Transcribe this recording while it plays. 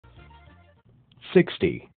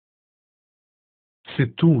60.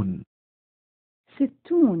 60.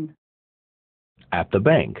 60. At the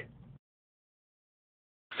bank.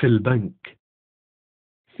 في البنك.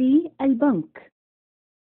 في البنك.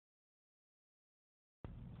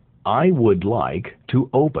 I would like to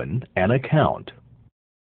open an account.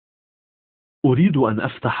 أريد أن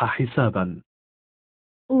أفتح حسابا.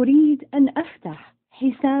 أريد أن أفتح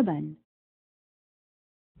حسابا.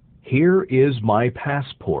 Here is my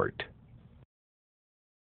passport.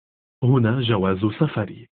 هنا جواز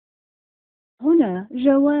سفري. هنا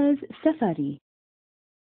جواز سفري.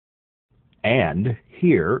 And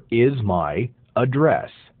here is my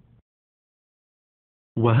address.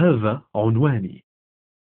 وهذا عنواني.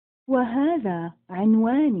 وهذا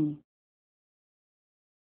عنواني.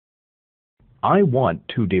 I want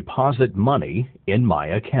to deposit money in my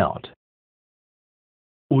account.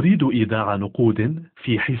 أريد إيداع نقود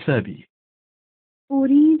في حسابي.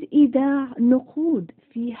 أريد إيداع نقود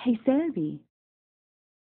في حسابي.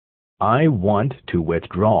 I want to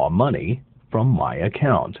withdraw money from my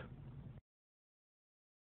account.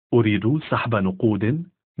 أريد سحب نقود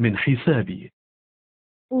من حسابي.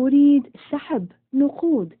 أريد سحب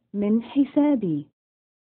نقود من حسابي.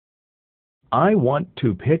 I want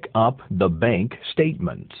to pick up the bank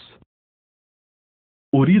statements.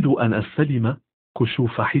 أريد أن أستلم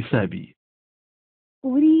كشوف حسابي.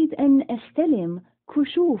 أريد أن أستلم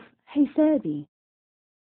كشوف حسابي.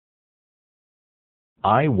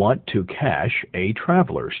 I want to cash a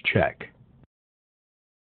traveler's check.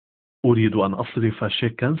 أريد أن أصرف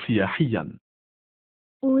شيكا سياحيا.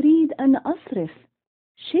 أريد أن أصرف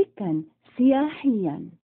شيكا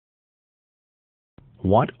سياحيا.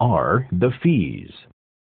 What are the fees?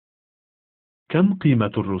 كم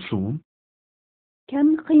قيمة الرسوم؟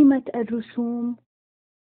 كم قيمة الرسوم؟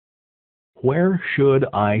 Where should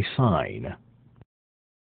I sign?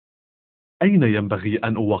 أين ينبغي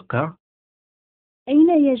أن أوقع؟ أين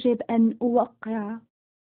يجب أن أوقع؟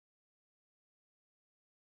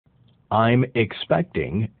 I'm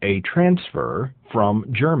expecting a transfer from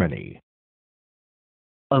Germany.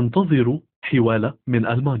 أنتظر حوالة من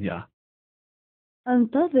ألمانيا.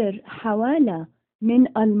 أنتظر حوالة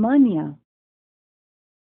من ألمانيا.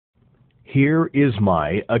 Here is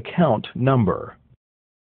my account number.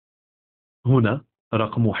 هنا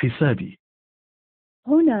رقم حسابي.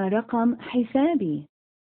 هنا رقم حسابي.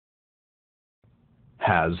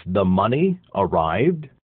 Has the money arrived?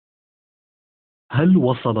 هل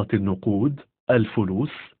وصلت النقود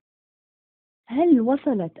الفلوس؟ هل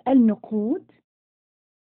وصلت النقود؟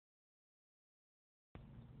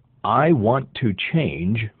 I want to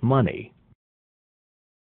change money.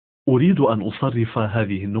 أريد أن أصرف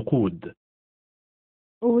هذه النقود.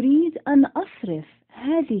 أريد أن أصرف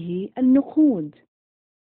هذه النقود.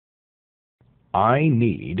 I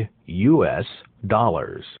need US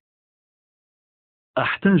dollars.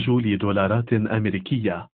 أحتاج لدولارات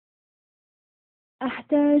أمريكية.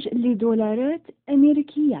 أحتاج لدولارات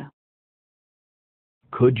أمريكية.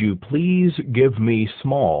 Could you please give me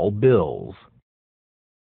small bills?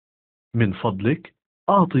 من فضلك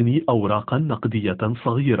أعطني أوراقا نقدية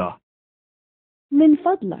صغيرة. من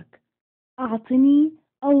فضلك أعطني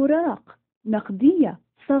أوراق نقدية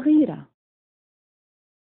صغيرة.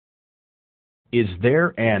 Is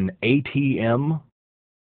there an ATM?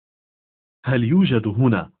 هل يوجد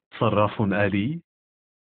هنا صراف آلي؟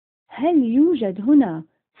 هل يوجد هنا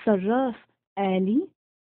صراف آلي؟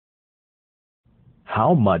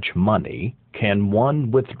 How much money can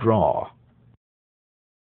one withdraw?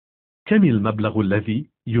 كم المبلغ الذي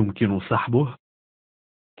يمكن سحبه؟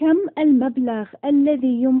 كم المبلغ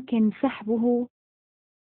الذي يمكن سحبه؟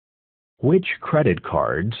 Which credit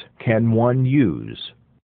cards can one use?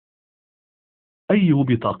 أي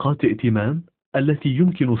بطاقات ائتمان التي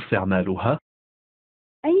يمكن استعمالها؟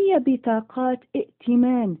 أي بطاقات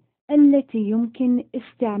ائتمان التي يمكن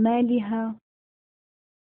استعمالها؟